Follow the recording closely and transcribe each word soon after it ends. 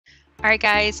All right,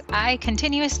 guys, I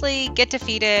continuously get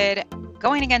defeated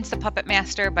going against the Puppet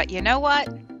Master, but you know what?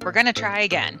 We're going to try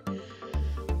again.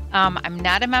 I'm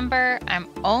not a member. I'm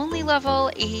only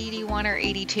level 81 or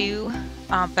 82,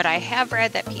 but I have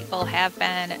read that people have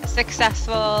been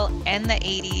successful in the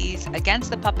 80s against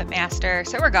the Puppet Master,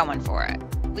 so we're going for it.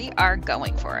 We are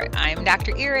going for it. I'm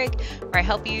Dr. Ihrig, where I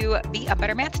help you be a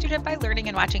better math student by learning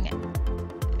and watching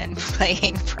and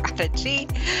playing Prodigy.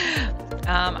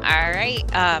 All right,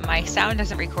 my sound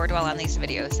doesn't record well on these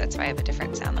videos, that's why I have a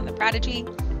different sound on the Prodigy.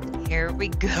 Here we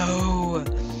go.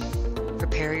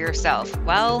 Prepare yourself.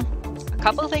 Well, a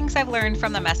couple things I've learned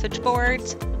from the message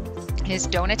boards is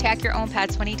don't attack your own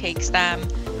pets when he takes them,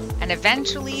 and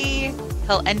eventually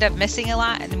he'll end up missing a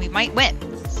lot and we might win.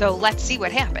 So let's see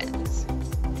what happens.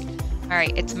 All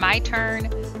right, it's my turn.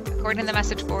 According to the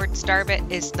message board, Starbit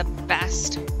is the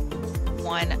best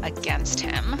one against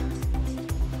him.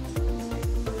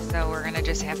 So we're gonna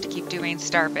just have to keep doing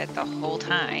Starbit the whole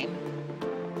time.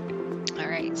 All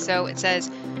right, so it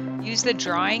says, use the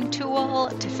drawing tool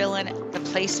to fill in the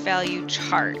place value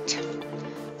chart.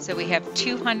 So we have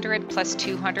 200 plus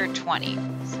 220.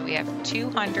 So we have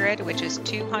 200, which is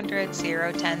 200,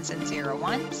 0, 10s, and 0,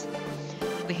 1s.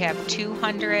 We have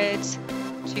 200s,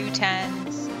 2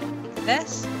 10s,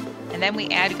 this, and then we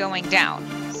add going down.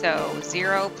 So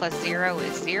 0 plus 0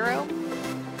 is 0.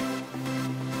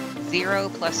 0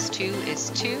 plus 2 is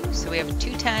 2. So we have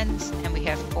 2 10s and we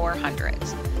have 4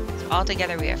 hundreds. So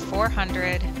altogether we have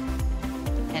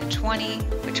 420,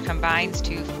 which combines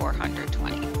to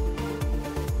 420.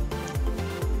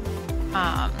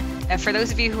 And for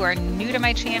those of you who are new to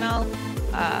my channel,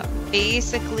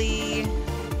 basically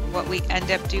what we end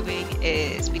up doing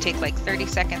is we take like 30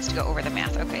 seconds to go over the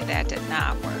math. Okay, that did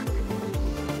not work.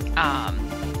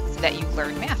 So that you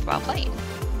learn math while playing.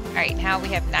 All right, now we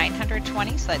have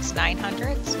 920, so that's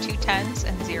 900s, 2 10s,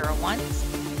 and 0 1s.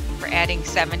 We're adding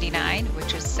 79,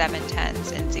 which is 7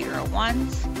 10s and 0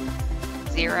 1s.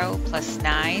 0 plus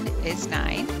 9 is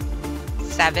 9.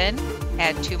 7,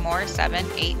 add 2 more, 7,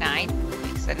 8, 9,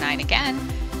 makes it 9 again.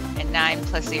 And 9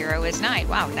 plus 0 is 9.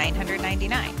 Wow,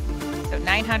 999. So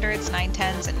 900s, 9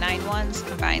 10s, and 9 1s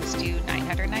combines to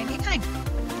 999.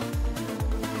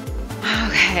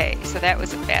 Okay, so that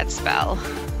was a bad spell.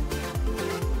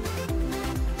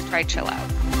 Try chill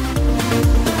out.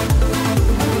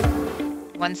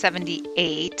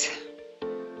 178.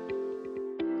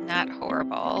 Not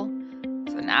horrible.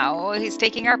 So now he's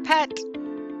taking our pet.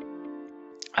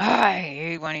 I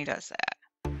hate when he does that.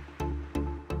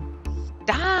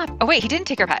 Stop. Oh wait, he didn't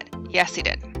take our pet. Yes, he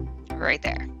did. Right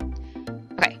there.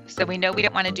 Okay, so we know we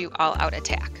don't want to do all out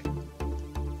attack.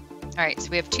 All right, so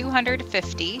we have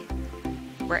 250.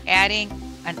 We're adding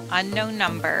an unknown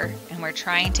number and we're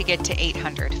trying to get to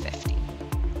 850.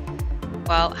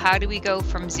 Well, how do we go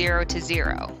from 0 to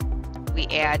 0? We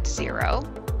add 0.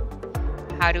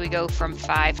 How do we go from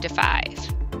 5 to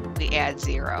 5? We add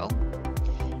 0.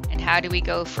 And how do we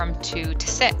go from 2 to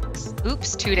 6?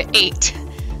 Oops, 2 to 8.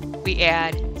 We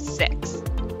add 6.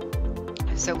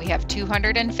 So we have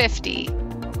 250.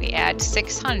 We add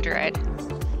 600.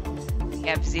 We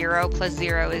have 0 plus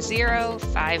 0 is 0.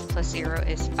 5 plus 0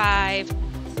 is 5.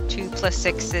 2 plus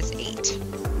 6 is 8.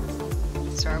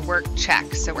 So our work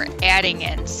checks. So we're adding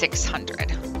in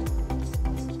 600.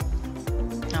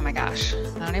 Oh my gosh.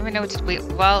 I don't even know what to do.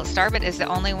 Well, Starbit is the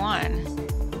only one.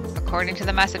 According to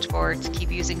the message boards,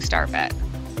 keep using Starbit.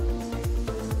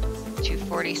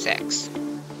 246.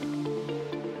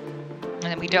 And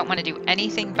then we don't want to do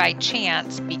anything by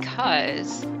chance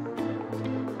because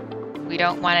we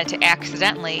don't want it to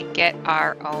accidentally get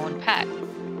our own pet.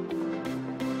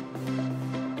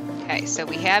 Okay, so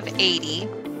we have 80.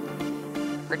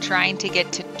 We're trying to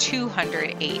get to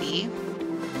 280.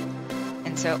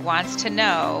 And so it wants to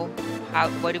know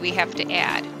what do we have to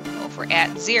add? Well, if we're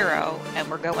at 0 and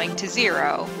we're going to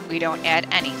 0, we don't add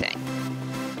anything.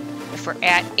 If we're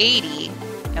at 80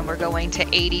 and we're going to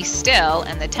 80 still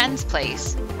in the tens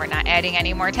place, we're not adding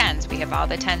any more tens. We have all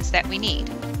the tens that we need.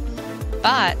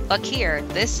 But look here,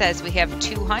 this says we have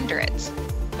 2 hundreds,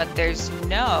 but there's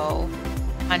no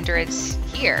hundreds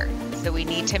here. So we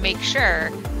need to make sure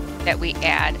that we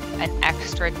add an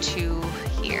extra 2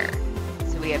 here.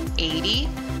 So we have 80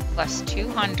 plus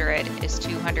 200 is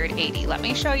 280. Let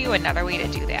me show you another way to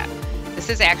do that. This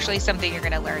is actually something you're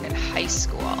going to learn in high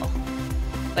school.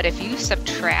 But if you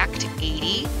subtract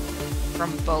 80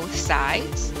 from both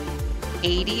sides,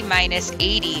 80 minus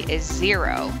 80 is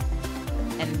 0.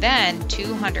 And then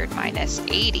 200 minus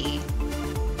 80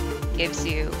 gives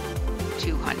you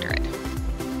 200.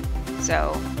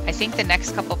 So I think the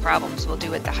next couple problems we'll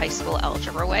do it the high school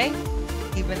algebra way,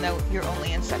 even though you're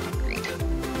only in 2nd grade.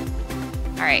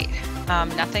 All right,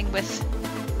 nothing with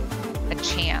a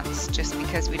chance, just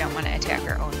because we don't want to attack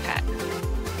our own pet.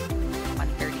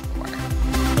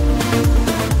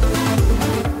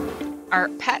 134. Our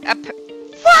pet up.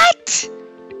 What?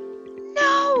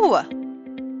 No!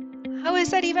 How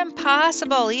is that even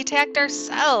possible? He attacked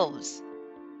ourselves.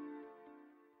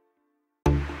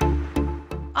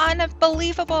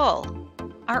 Unbelievable.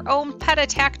 Our own pet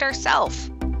attacked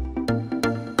ourselves.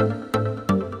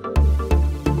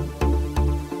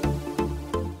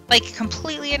 Like,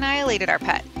 completely annihilated our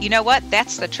pet. You know what?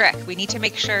 That's the trick. We need to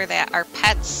make sure that our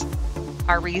pets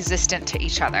are resistant to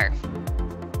each other.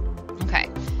 Okay.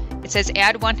 It says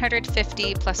add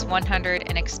 150 plus 100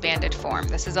 in expanded form.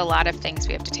 This is a lot of things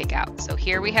we have to take out. So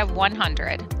here we have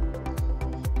 100.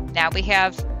 Now we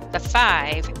have the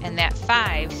 5, and that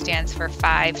 5 stands for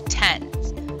 5 tens.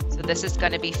 So this is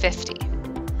going to be 50.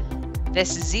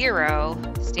 This 0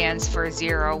 stands for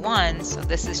 0 1, so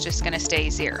this is just going to stay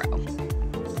 0.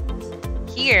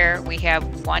 Here we have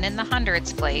 1 in the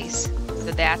hundreds place,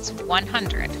 so that's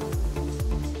 100.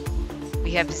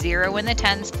 We have 0 in the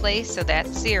tens place, so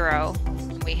that's 0.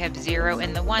 And we have 0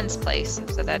 in the ones place,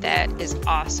 so that is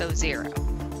also 0.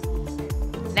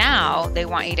 Now they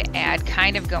want you to add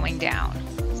kind of going down.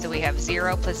 So we have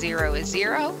 0 plus 0 is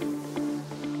 0.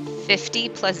 50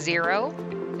 plus 0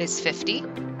 is 50.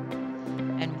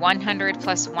 And 100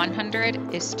 plus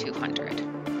 100 is 200.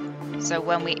 So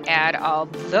when we add all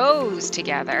those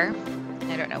together,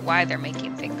 I don't know why they're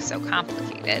making things so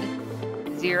complicated.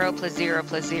 0 plus 0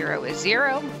 plus 0 is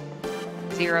 0.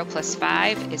 0 plus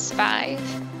 5 is 5.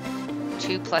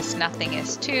 2 plus nothing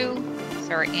is 2.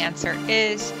 So our answer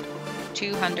is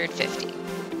 250.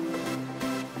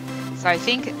 So I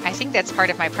think that's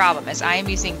part of my problem, is I am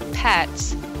using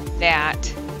pets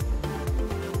that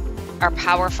are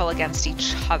powerful against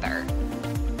each other.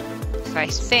 So I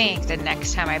think the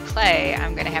next time I play,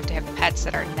 I'm going to have pets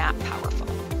that are not powerful.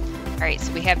 All right,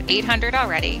 so we have 800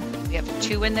 already. We have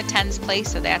 2 in the tens place,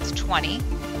 so that's 20.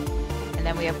 And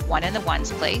then we have 1 in the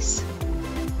ones place.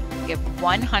 We have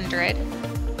 100.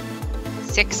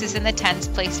 6 is in the tens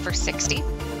place for 60.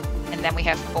 And then we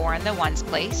have 4 in the ones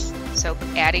place. So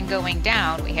adding going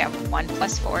down, we have 1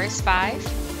 plus 4 is 5.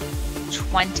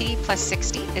 20 plus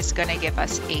 60 is going to give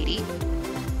us 80.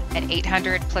 And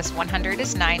 800 plus 100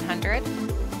 is 900.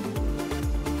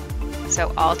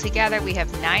 So all together we have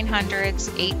 900s,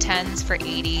 8 tens for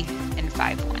 80, and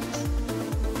 5 ones.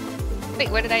 Wait,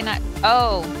 what did I not?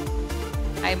 Oh,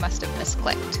 I must have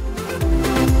misclicked.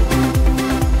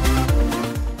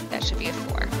 That should be a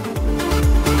 4.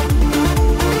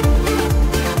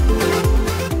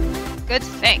 Good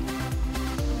thing.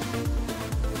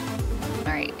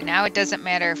 All right, now it doesn't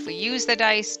matter if we use the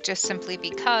dice, just simply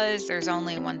because there's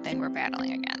only one thing we're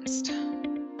battling against.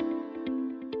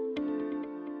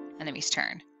 Enemy's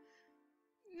turn.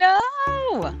 No!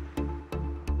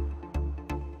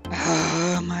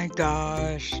 Oh my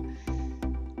gosh.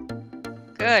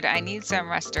 Good, I need some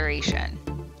restoration.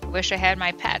 Wish I had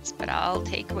my pets, but I'll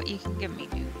take what you can give me,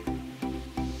 dude.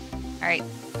 All right,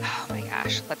 oh my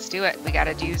gosh, let's do it. We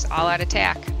gotta use all out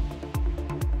attack.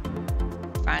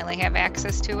 Finally have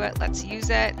access to it. Let's use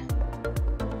it.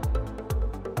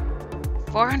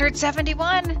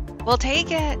 471. We'll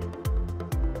take it.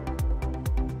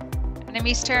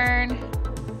 Enemy's turn.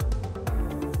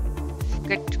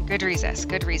 Good resist.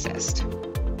 Good resist.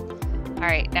 All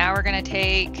right, now we're gonna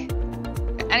take.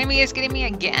 The enemy is getting me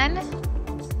again.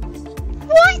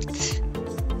 What?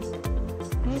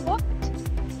 What?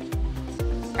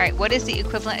 All right, what is the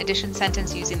equivalent addition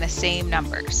sentence using the same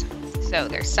numbers? So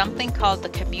there's something called the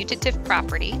commutative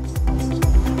property.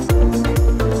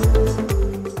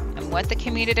 And what the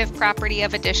commutative property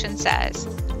of addition says,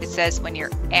 it says when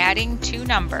you're adding 2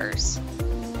 numbers,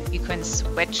 you can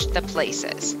switch the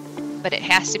places, but it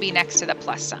has to be next to the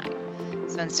plus sign.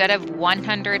 So instead of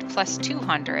 100 plus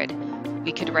 200,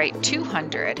 we could write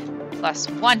 200 plus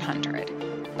 100,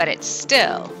 but it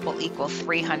still will equal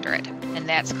 300. And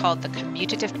that's called the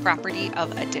commutative property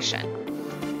of addition.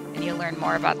 And you'll learn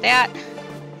more about that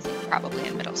probably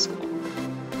in middle school.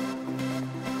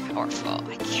 Powerful.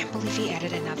 I can't believe he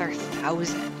added another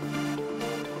 1,000.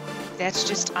 That's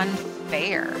just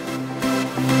unfair.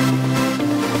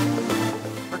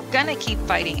 We're gonna keep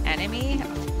fighting enemy,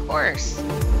 of course.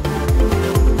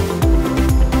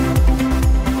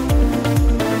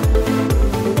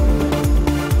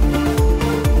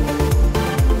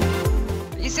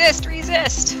 Resist,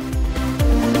 resist.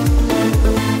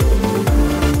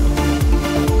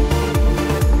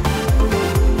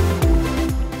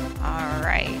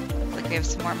 We have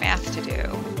some more math to do.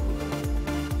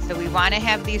 So we want to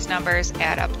have these numbers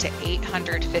add up to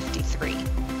 853.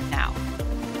 Now,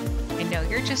 know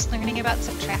you're just learning about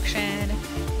subtraction,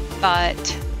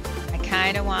 but I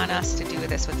kind of want us to do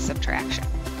this with subtraction.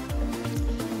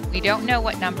 We don't know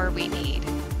what number we need,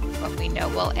 but we know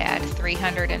we'll add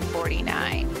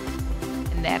 349,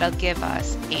 and that'll give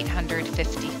us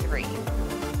 853.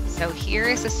 So here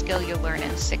is a skill you'll learn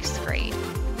in 6th grade.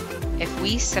 If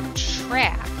we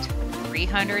subtract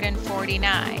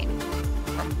 349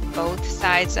 from both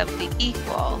sides of the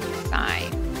equal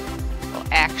sign, we'll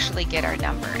actually get our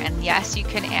number. And yes, you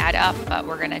can add up, but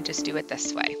we're going to just do it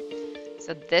this way.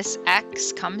 So this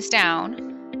x comes down.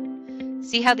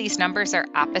 See how these numbers are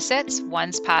opposites?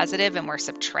 One's positive and we're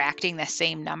subtracting the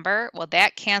same number. Well,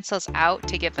 that cancels out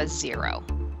to give us 0.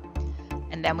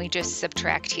 And then we just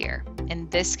subtract here. In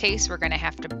this case, we're going to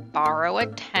have to borrow a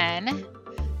 10.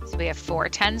 So we have 4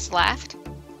 10s left.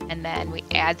 And then we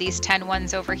add these 10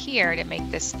 ones over here to make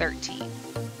this 13.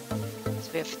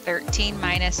 So we have 13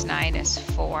 minus 9 is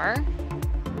 4.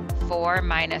 4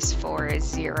 minus 4 is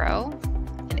 0.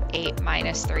 And 8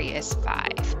 minus 3 is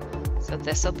 5. So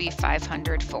this will be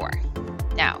 504.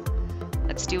 Now,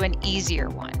 let's do an easier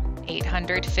one.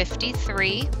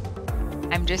 853.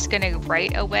 I'm just going to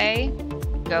right away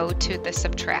go to the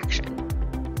subtraction.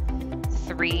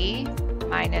 3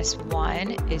 minus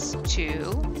 1 is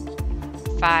 2.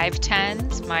 5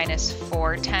 10s minus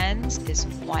 4 10s is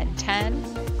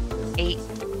 110. 8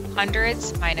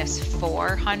 hundreds minus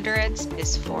 4 hundreds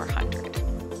is 400.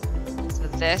 So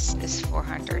this is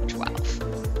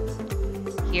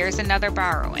 412. Here's another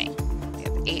borrowing. We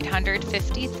have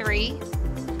 853.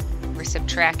 We're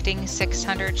subtracting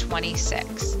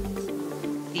 626.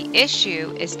 The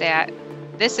issue is that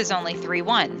this is only 3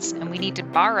 ones, and we need to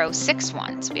borrow 6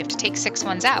 ones. We have to take 6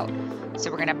 ones out.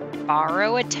 So we're going to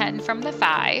borrow a 10 from the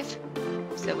 5.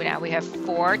 So now we have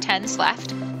 4 10s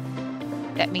left.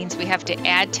 That means we have to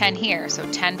add 10 here. So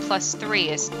 10 plus 3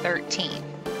 is 13.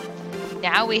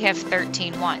 Now we have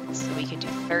 13 ones. So we can do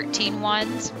 13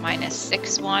 ones minus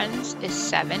 6 ones is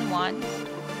 7 ones.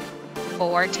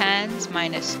 4 10s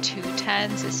minus 2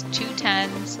 10s is 2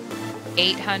 10s.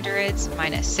 8 hundreds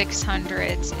minus 6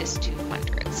 hundreds is 2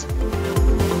 hundreds.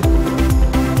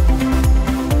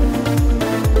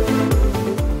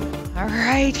 All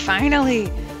right,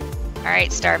 finally. All right,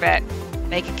 Starbet,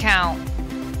 make it count.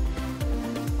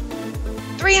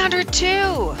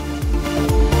 302.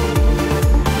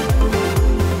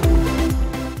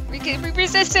 We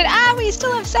resisted. We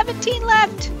still have 17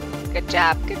 left. Good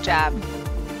job, good job.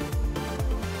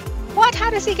 What? How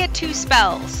does he get 2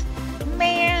 spells?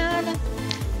 Man.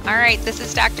 All right, this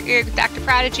is Dr. Ihrig, Dr.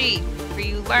 Prodigy, where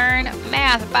you learn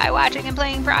math by watching and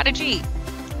playing Prodigy.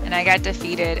 And I got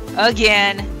defeated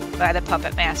again by the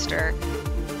Puppet Master.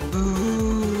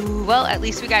 Ooh. Well, at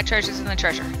least we got treasures in the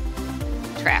treasure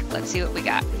track. Let's see what we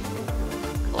got.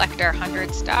 Collect our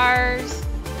 100 stars.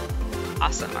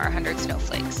 Awesome, our 100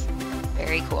 snowflakes.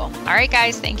 Very cool. All right,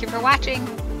 guys, thank you for watching.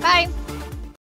 Bye.